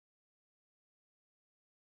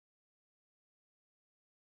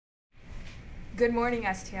Good morning,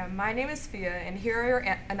 STM. My name is Fia, and here are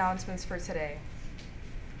your announcements for today.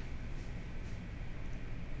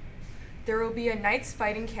 There will be a Knights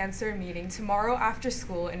Fighting Cancer meeting tomorrow after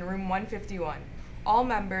school in room 151. All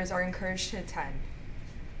members are encouraged to attend.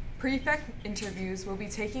 Prefect interviews will be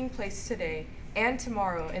taking place today and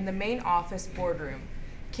tomorrow in the main office boardroom.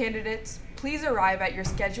 Candidates, please arrive at your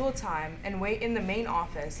scheduled time and wait in the main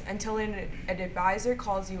office until an advisor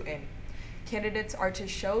calls you in. Candidates are to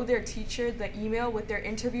show their teacher the email with their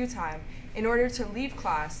interview time in order to leave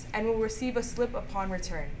class and will receive a slip upon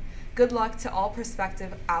return. Good luck to all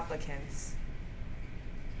prospective applicants.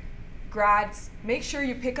 Grads, make sure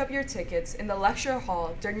you pick up your tickets in the lecture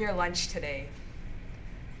hall during your lunch today.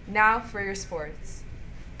 Now for your sports.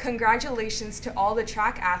 Congratulations to all the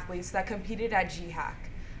track athletes that competed at GHAC.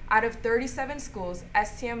 Out of 37 schools,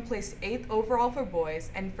 STM placed 8th overall for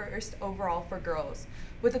boys and 1st overall for girls,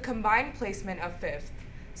 with a combined placement of 5th.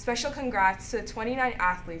 Special congrats to the 29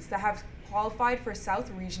 athletes that have qualified for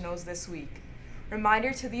South Regionals this week.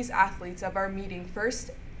 Reminder to these athletes of our meeting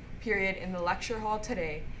first period in the lecture hall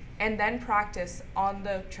today, and then practice on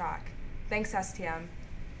the track. Thanks, STM.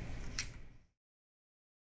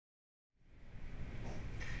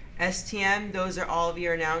 STM, those are all of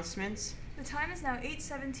your announcements. The time is now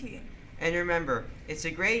 8:17. And remember, it's a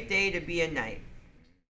great day to be a Knight.